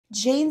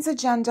Jane's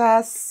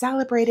Agenda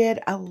celebrated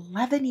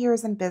 11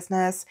 years in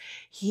business.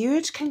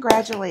 Huge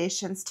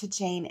congratulations to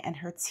Jane and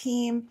her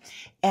team.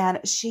 And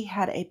she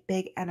had a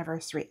big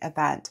anniversary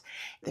event.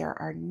 There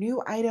are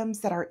new items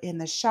that are in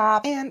the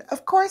shop. And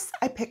of course,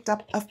 I picked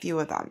up a few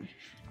of them.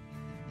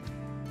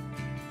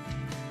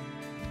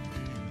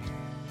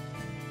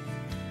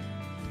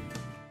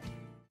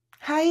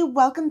 Hi,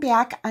 welcome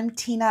back. I'm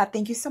Tina.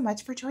 Thank you so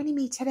much for joining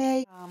me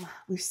today.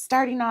 We're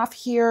starting off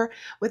here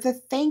with a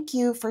thank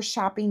you for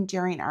shopping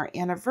during our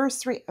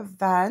anniversary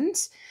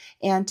event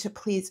and to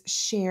please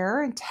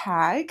share and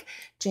tag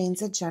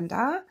Jane's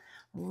Agenda.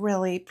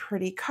 Really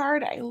pretty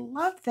card. I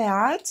love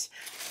that.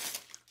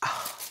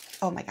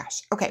 Oh my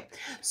gosh. Okay,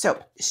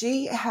 so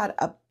she had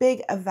a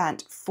big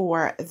event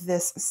for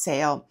this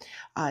sale.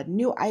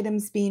 New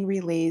items being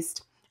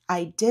released.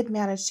 I did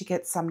manage to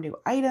get some new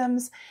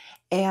items,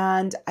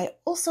 and I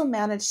also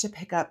managed to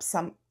pick up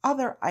some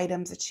other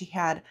items that she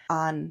had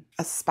on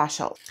a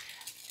special.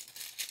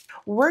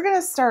 We're going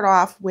to start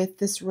off with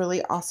this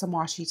really awesome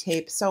washi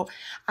tape. So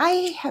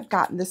I have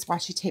gotten this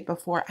washi tape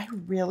before. I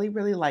really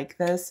like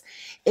this.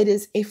 It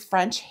is a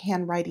French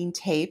handwriting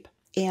tape,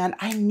 and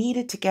I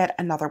needed to get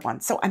another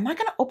one. So I'm not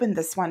going to open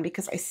this one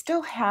because I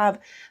still have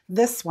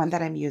this one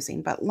that I'm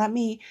using, but let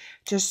me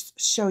just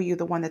show you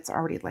the one that's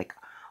already like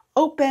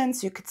open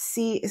so you could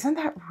see. Isn't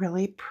that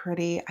really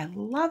pretty? I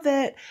love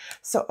it.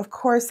 So of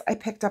course I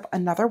picked up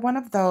another one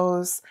of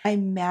those. I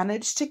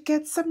managed to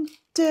get some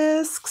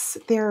discs.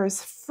 There's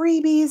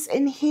freebies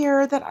in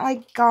here that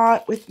I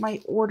got with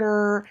my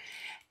order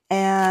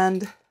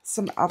and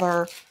some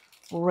other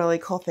really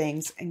cool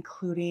things,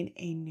 including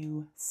a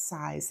new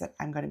size that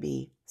I'm going to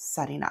be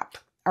setting up.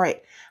 All right,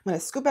 I'm going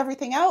to scoop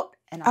everything out.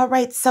 And all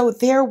right, so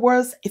there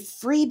was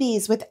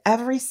freebies with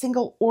every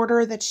single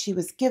order that she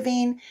was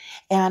giving.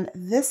 And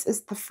this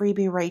is the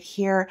freebie right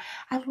here.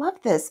 I love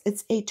this.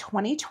 It's a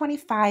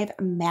 2025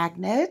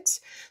 magnet.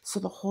 So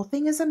the whole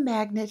thing is a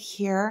magnet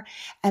here.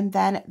 And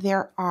then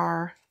there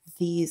are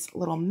these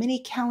little mini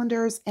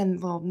calendars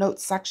and little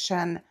note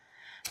section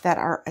that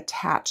are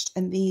attached.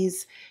 And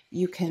these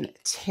you can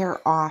tear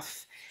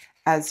off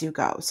as you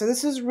go. So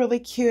this is really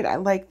cute. I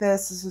like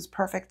this. This is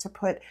perfect to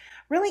put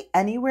really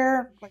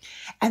anywhere.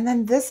 And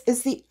then this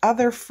is the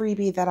other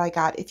freebie that I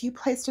got. If you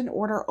placed an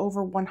order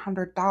over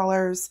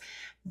 $100,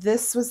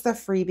 this was the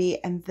freebie.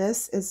 And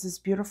this is this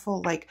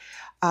beautiful like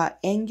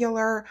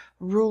angular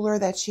ruler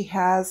that she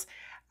has.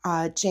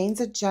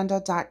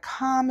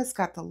 Jane'sAgenda.com. It's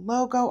got the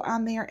logo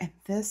on there. And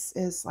this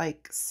is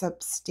like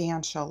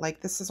substantial.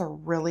 Like this is a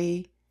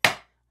really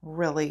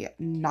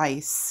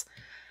nice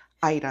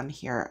item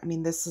here. I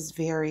mean, this is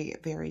very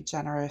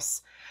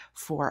generous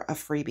for a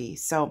freebie.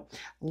 So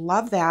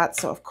love that.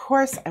 So of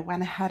course I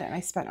went ahead and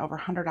I spent over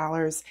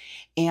 $100,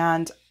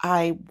 and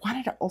I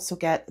wanted to also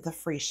get the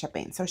free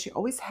shipping. So she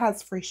always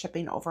has free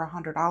shipping over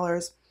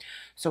 $100.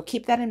 So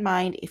keep that in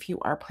mind if you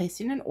are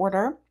placing an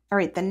order. All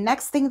right, the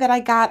next thing that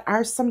I got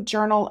are some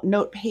journal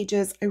note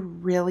pages. I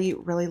really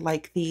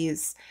like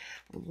these.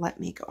 Let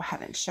me go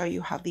ahead and show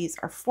you how these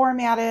are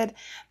formatted.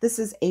 This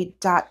is a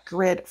dot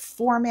grid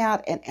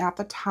format, and at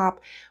the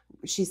top,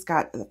 she's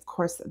got, of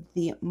course,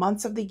 the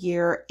months of the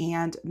year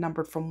and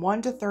numbered from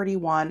 1 to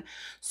 31.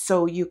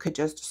 So you could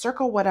just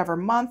circle whatever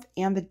month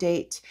and the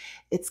date.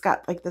 It's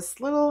got like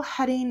this little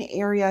heading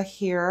area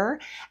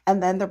here,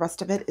 and then the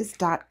rest of it is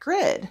dot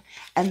grid.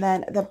 And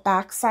then the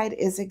back side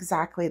is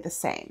exactly the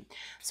same.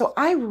 So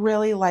I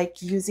really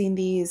like using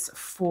these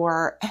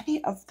for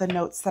any of the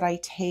notes that I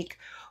take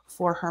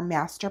for her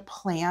master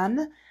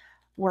plan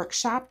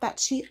workshop that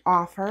she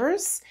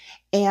offers.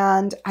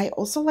 And I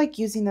also like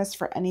using this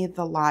for any of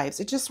the lives.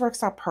 It just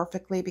works out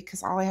perfectly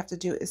because all I have to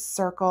do is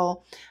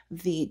circle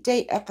the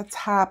date at the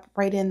top,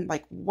 write in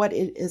like what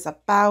it is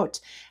about,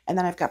 and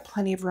then I've got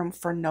plenty of room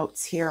for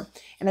notes here.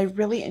 And I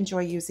really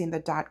enjoy using the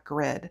dot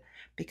grid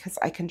because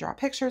I can draw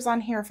pictures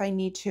on here if I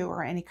need to,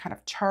 or any kind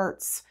of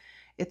charts.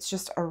 It's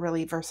just a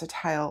really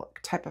versatile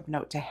type of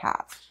note to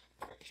have.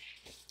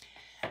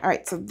 All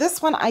right, so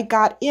this one I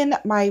got in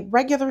my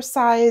regular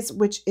size,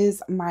 which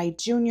is my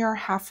junior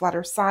half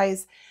letter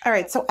size. All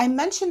right, so I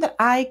mentioned that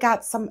I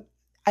got some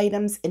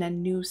items in a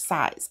new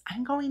size.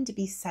 I'm going to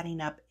be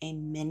setting up a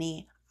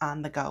mini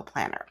on the go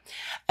planner.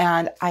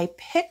 And I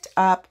picked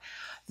up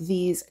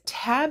these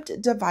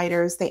tabbed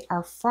dividers. They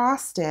are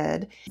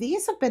frosted.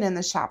 These have been in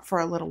the shop for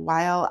a little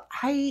while.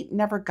 I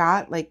never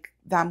got like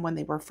them when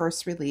they were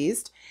first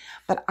released,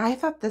 but I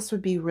thought this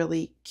would be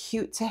really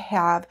cute to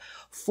have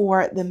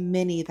for the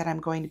mini that I'm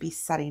going to be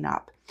setting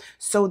up.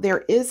 So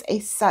there is a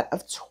set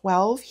of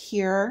 12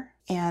 here,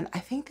 and I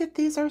think that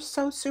these are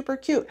so super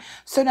cute.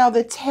 So now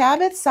the tab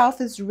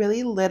itself is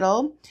really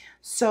little,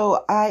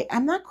 so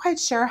I'm not quite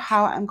sure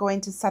how I'm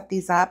going to set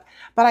these up,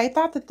 but I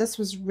thought that this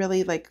was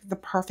really like the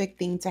perfect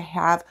thing to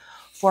have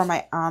for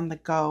my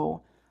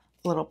on-the-go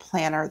little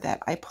planner that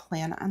I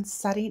plan on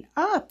setting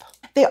up.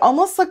 They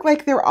almost look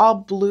like they're all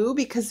blue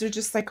because they're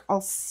just like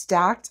all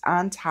stacked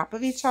on top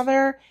of each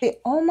other. They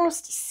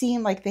almost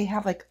seem like they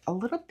have like a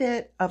little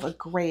bit of a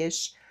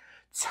grayish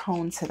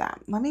tone to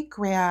them. Let me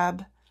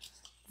grab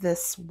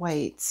this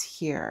white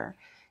here.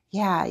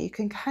 Yeah, you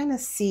can kind of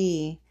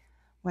see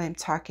what I'm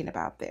talking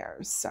about there.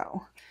 So,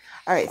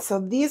 all right, so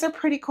these are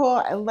pretty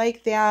cool. I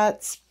like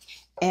that.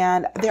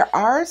 And there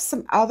are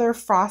some other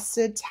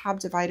frosted tab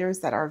dividers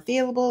that are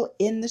available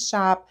in the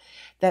shop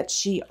that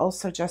she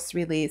also just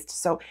released.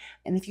 So,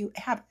 and if you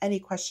have any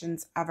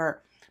questions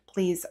ever,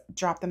 please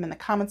drop them in the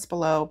comments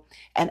below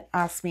and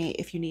ask me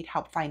if you need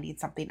help finding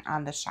something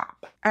on the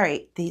shop. All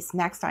right, these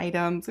next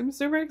items, I'm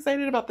super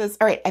excited about this.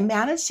 All right, I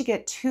managed to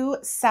get 2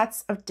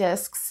 sets of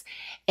discs,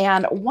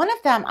 and one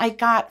of them I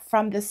got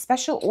from this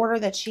special order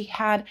that she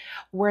had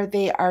where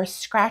they are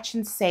scratch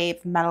and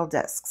save metal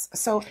discs.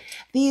 So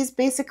these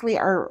basically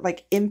are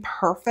like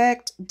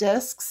imperfect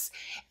discs,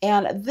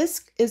 and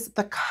this is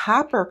the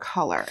copper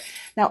color.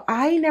 Now,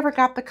 I never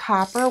got the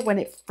copper when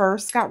it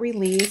first got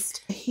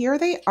released. Here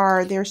they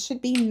are. There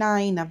should be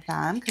 9 of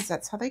them because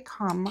that's how they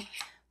come.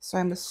 So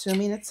I'm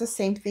assuming it's the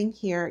same thing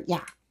here.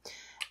 Yeah.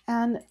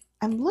 And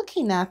I'm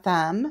looking at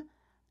them,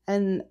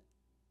 and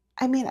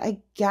I mean, I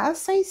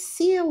guess I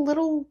see a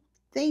little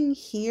thing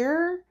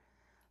here,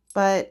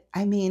 but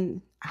I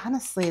mean,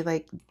 honestly,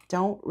 like,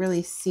 don't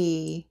really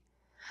see.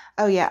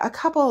 Oh yeah, a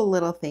couple of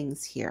little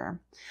things here.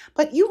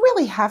 But you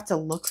really have to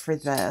look for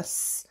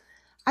this.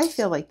 I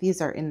feel like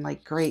these are in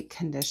like great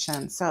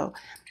condition. So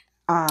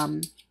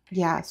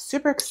yeah,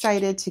 super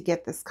excited to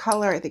get this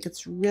color. I think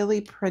it's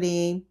really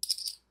pretty.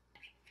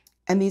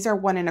 And these are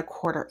 1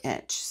 1/4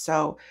 inch.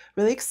 So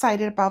really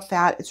excited about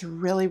that. It's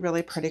really,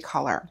 really pretty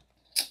color.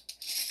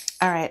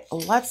 All right,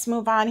 let's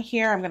move on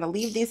here. I'm going to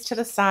leave these to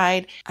the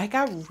side. I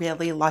got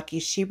really lucky.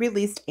 She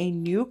released a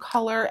new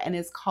color and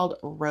it's called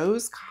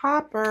Rose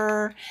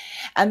Copper.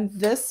 And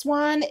this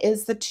one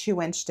is the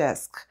 2-inch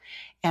disc.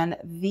 And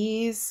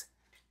these,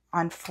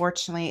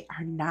 unfortunately,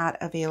 are not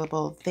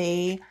available.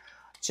 They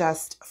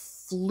just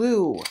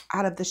flew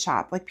out of the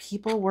shop. Like,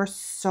 people were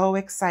so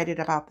excited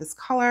about this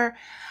color.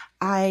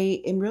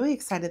 I am really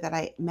excited that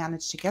I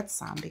managed to get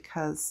some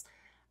because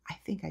I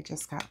think I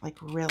just got like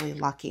really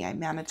lucky. I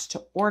managed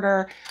to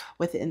order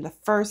within the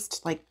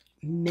first like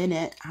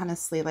minute.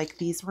 Honestly, like,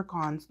 these were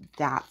gone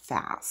that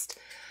fast.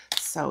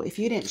 So if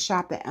you didn't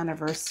shop the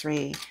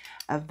anniversary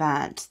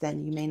event,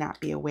 then you may not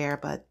be aware,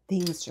 but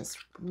things just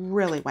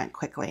really went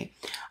quickly.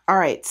 All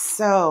right,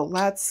 so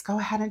let's go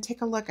ahead and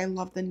take a look. I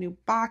love the new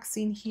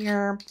boxing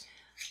here.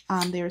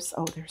 There's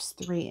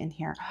 3 in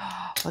here.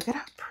 Look at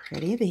how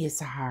pretty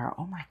these are.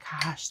 Oh my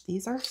gosh,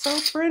 these are so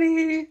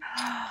pretty.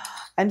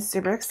 I'm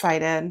super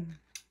excited.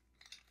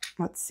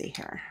 Let's see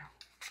here.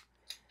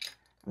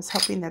 I was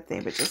hoping that they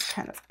would just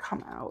kind of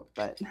come out,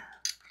 but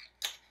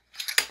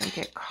they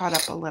get caught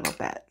up a little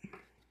bit.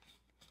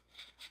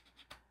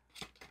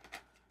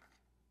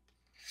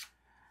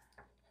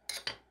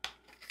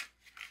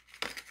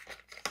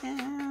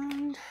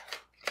 And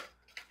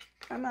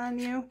come on,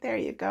 you. There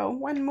you go.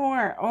 One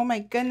more. Oh my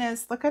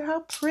goodness. Look at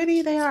how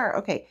pretty they are.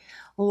 Okay,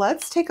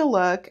 let's take a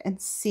look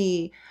and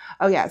see.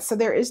 Oh yeah, so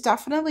there is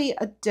definitely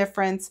a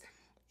difference.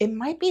 It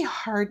might be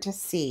hard to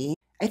see.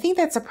 I think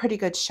that's a pretty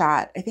good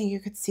shot. I think you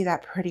could see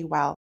that pretty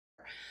well.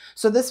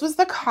 So this was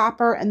the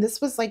copper, and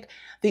this was like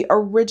the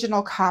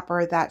original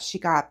copper that she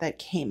got that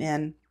came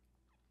in.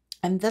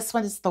 And this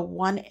one is the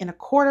 1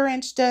 1/4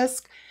 inch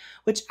disc,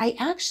 which I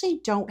actually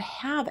don't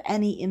have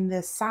any in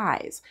this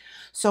size.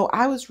 So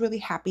I was really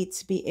happy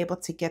to be able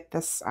to get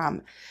this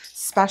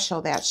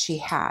special that she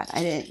had.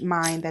 I didn't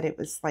mind that it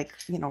was like,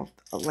 you know,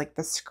 like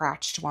the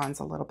scratched ones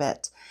a little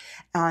bit.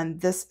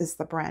 And this is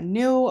the brand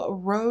new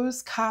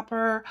Rose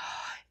Copper.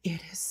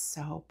 It is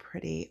so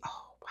pretty.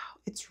 Oh, wow.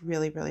 It's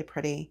really, really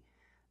pretty.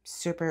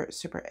 Super,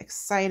 super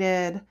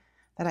excited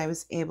that I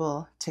was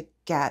able to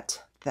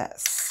get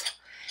this.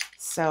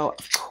 So,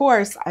 of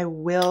course, I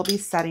will be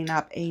setting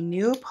up a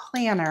new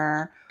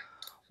planner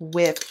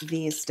with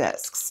these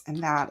discs,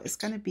 and that is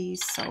going to be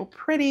so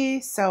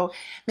pretty. So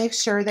make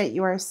sure that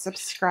you are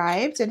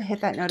subscribed and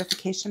hit that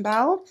notification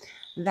bell.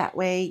 That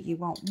way you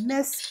won't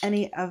miss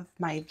any of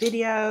my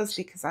videos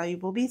because I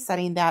will be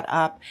setting that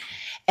up.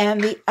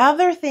 And the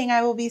other thing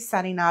I will be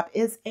setting up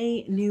is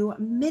a new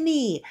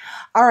mini.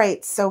 All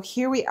right, so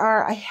here we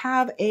are. I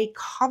have a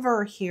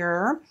cover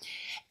here,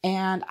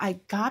 and I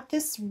got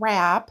this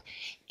wrap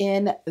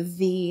in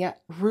the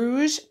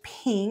rouge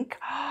pink.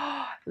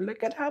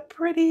 Look at how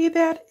pretty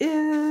that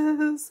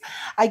is.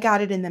 I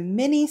got it in the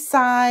mini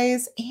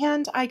size,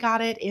 and I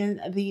got it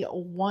in the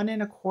 1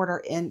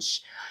 1/4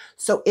 inch.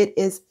 So it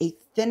is a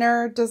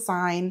thinner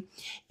design.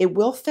 It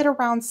will fit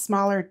around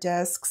smaller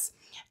discs.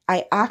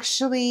 I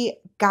actually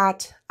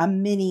got a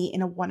mini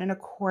in a 1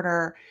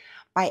 1/4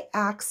 by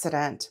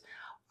accident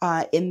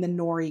in the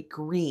nori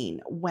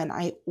green when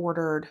I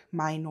ordered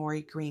my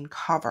nori green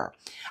cover.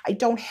 I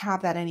don't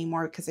have that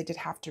anymore because I did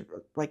have to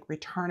like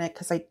return it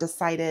because I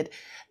decided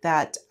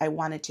that I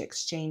wanted to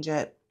exchange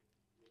it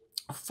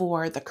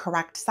for the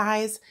correct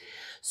size.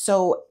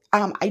 So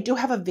I do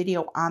have a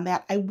video on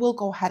that. I will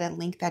go ahead and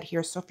link that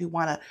here. So if you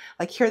want to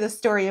like hear the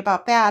story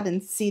about that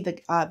and see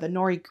the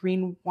nori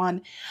green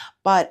one.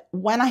 But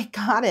when I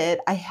got it,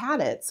 I had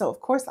it. So of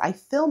course I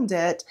filmed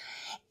it,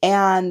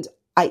 and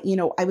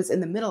I was in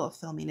the middle of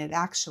filming it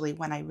actually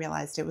when I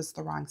realized it was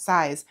the wrong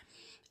size.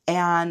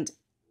 And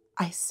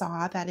I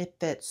saw that it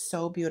fit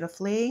so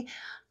beautifully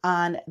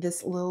on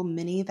this little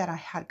mini that I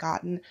had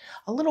gotten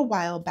a little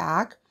while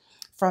back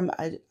from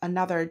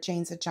another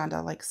Jane's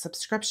Agenda like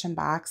subscription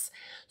box.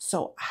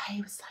 So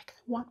I was like,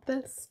 I want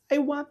this. I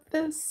want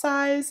this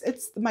size.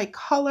 It's my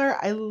color.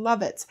 I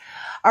love it.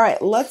 All right,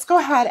 let's go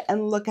ahead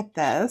and look at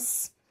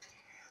this.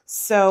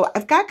 So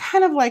I've got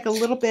kind of like a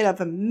little bit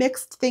of a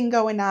mixed thing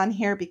going on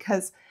here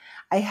because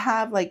I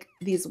have like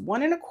these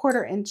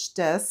 1¼ inch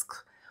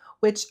discs,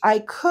 which I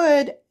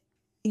could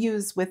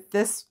use with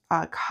this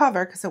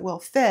cover because it will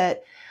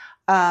fit.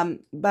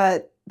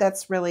 But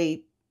that's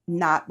really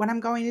not what I'm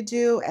going to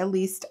do. At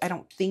least I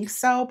don't think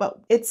so,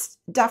 but it's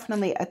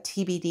definitely a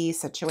TBD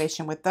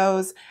situation with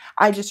those.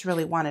 I just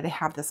really wanted to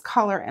have this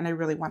color and I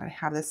really wanted to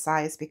have this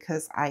size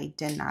because I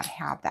did not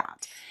have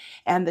that.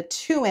 And the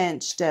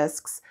 2-inch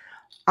discs,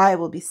 I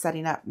will be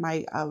setting up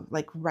my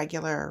like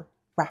regular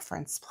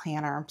reference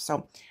planner.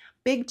 So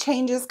big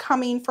changes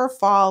coming for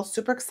fall.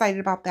 Super excited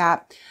about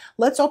that.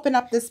 Let's open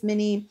up this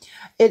mini.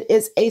 It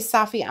is a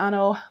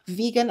Saffiano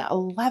vegan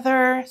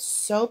leather.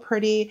 So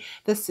pretty.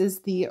 This is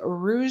the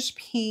Rouge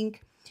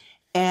Pink.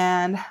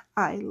 And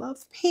I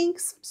love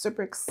pinks. I'm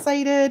super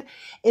excited.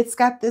 It's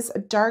got this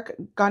dark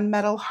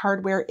gunmetal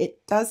hardware. It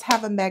does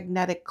have a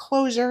magnetic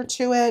closure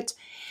to it.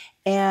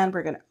 And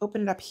we're going to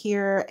open it up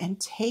here and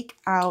take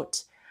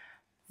out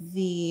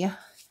the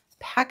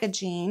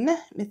packaging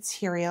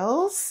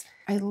materials.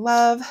 I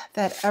love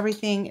that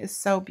everything is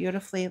so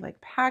beautifully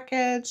like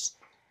packaged.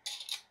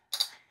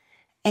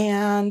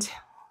 And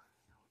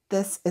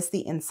this is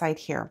the inside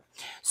here.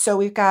 So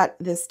we've got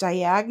this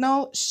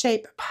diagonal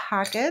shape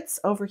pockets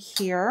over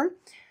here,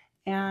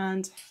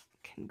 and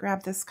I can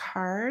grab this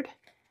card,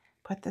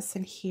 put this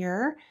in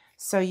here.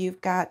 So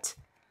you've got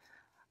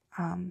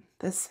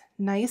this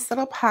nice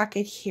little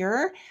pocket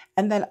here,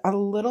 and then a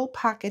little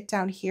pocket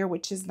down here,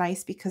 which is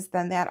nice because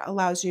then that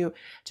allows you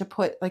to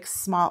put like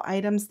small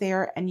items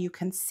there and you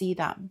can see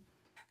them.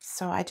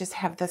 So I just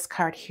have this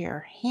card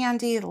here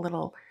handy, the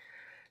little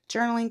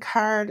journaling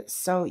card,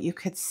 so you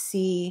could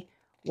see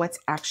what's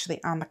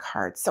actually on the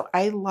card. So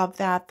I love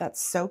that.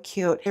 That's so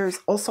cute. There's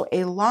also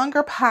a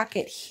longer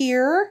pocket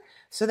here,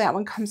 so that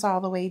one comes all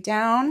the way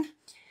down.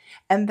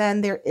 And then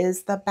there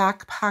is the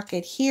back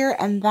pocket here,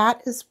 and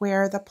that is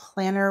where the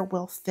planner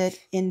will fit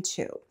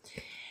into.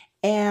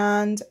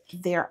 And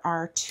there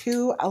are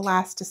 2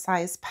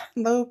 elasticized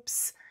pen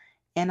loops,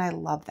 and I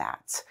love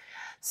that.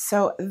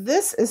 So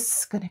this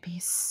is going to be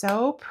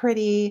so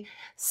pretty,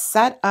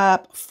 set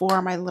up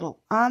for my little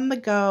on the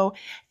go.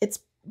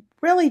 It's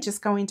really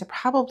just going to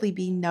probably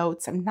be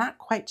notes. I'm not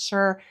quite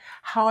sure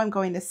how I'm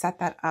going to set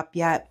that up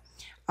yet.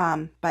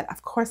 But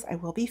of course I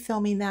will be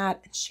filming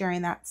that and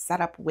sharing that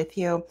setup with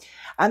you.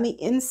 On the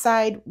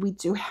inside, we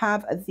do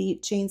have the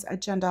Jane's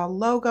Agenda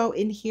logo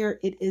in here.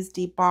 It is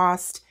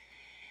debossed,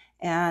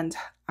 and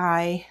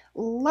I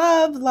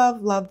love,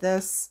 love, love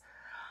this.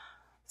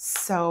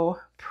 So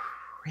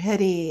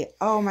pretty.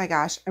 Oh my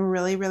gosh, I'm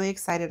really, really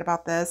excited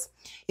about this.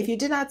 If you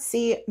did not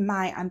see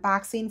my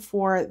unboxing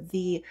for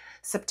the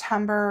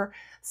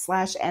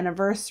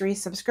September/anniversary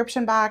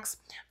subscription box,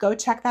 go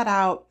check that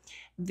out.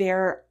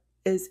 There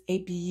is a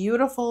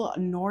beautiful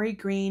nori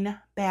green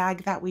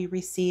bag that we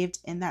received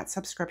in that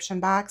subscription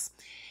box.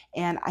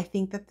 And I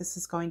think that this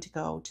is going to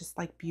go just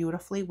like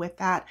beautifully with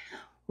that,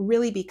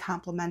 really be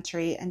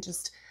complimentary and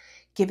just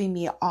giving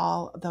me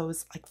all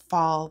those like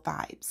fall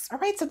vibes. All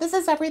right, so this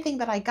is everything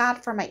that I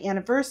got for my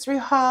anniversary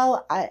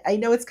haul. I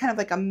know it's kind of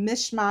like a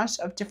mishmash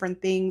of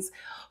different things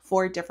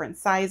for different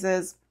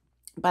sizes,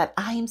 but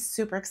I am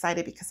super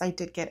excited because I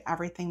did get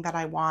everything that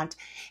I want,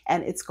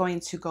 and it's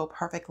going to go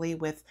perfectly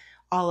with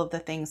all of the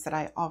things that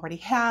I already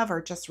have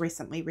or just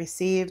recently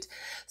received.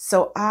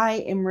 So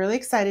I am really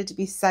excited to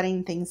be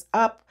setting things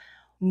up,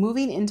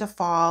 moving into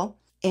fall.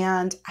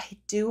 And I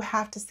do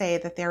have to say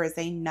that there is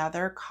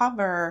another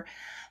cover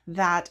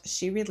that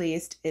she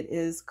released. It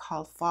is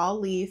called Fall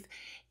Leaf.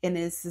 It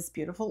is this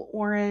beautiful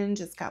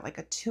orange. It's got like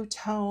a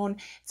 2-tone.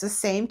 It's the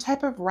same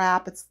type of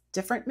wrap. It's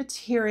different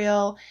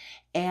material.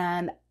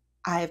 And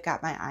I've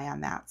got my eye on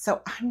that.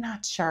 So I'm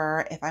not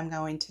sure if I'm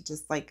going to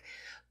just like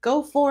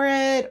go for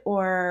it,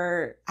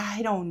 or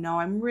I don't know.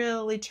 I'm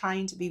really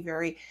trying to be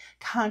very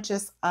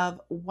conscious of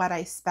what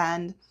I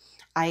spend.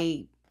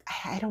 I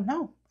don't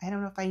know. I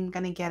don't know if I'm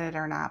going to get it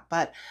or not,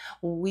 but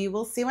we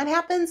will see what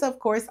happens. Of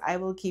course, I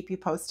will keep you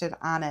posted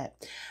on it.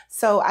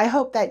 So I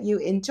hope that you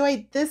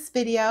enjoyed this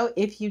video.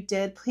 If you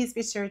did, please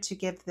be sure to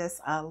give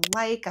this a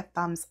like, a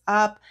thumbs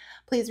up.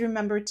 Please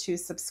remember to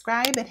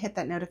subscribe and hit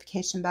that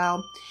notification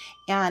bell.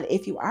 And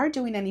if you are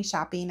doing any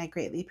shopping, I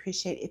greatly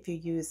appreciate if you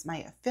use my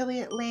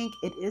affiliate link.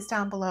 It is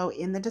down below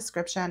in the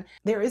description.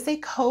 There is a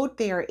code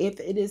there if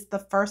it is the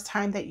first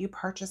time that you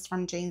purchase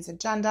from Jane's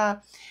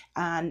Agenda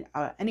on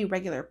any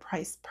regular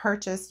price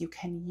purchase. You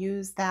can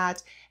use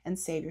that and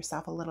save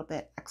yourself a little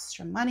bit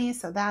extra money.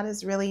 So that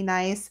is really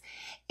nice.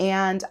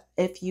 And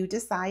if you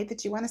decide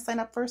that you want to sign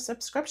up for a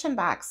subscription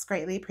box,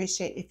 greatly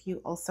appreciate if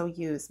you also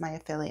use my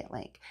affiliate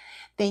link.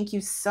 Thank you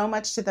you so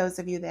much to those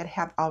of you that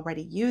have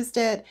already used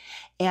it.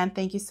 And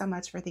thank you so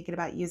much for thinking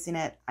about using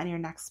it on your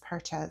next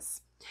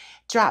purchase.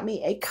 Drop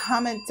me a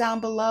comment down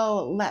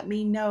below. Let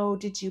me know,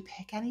 did you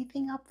pick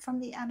anything up from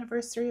the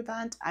anniversary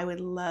event? I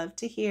would love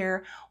to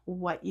hear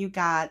what you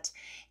got.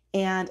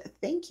 And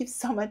thank you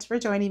so much for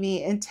joining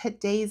me in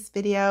today's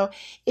video.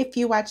 If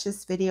you watch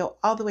this video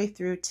all the way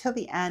through till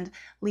the end,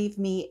 leave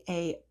me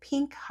a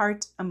pink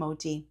heart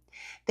emoji.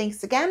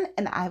 Thanks again,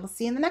 and I will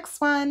see you in the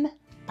next one.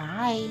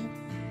 Bye.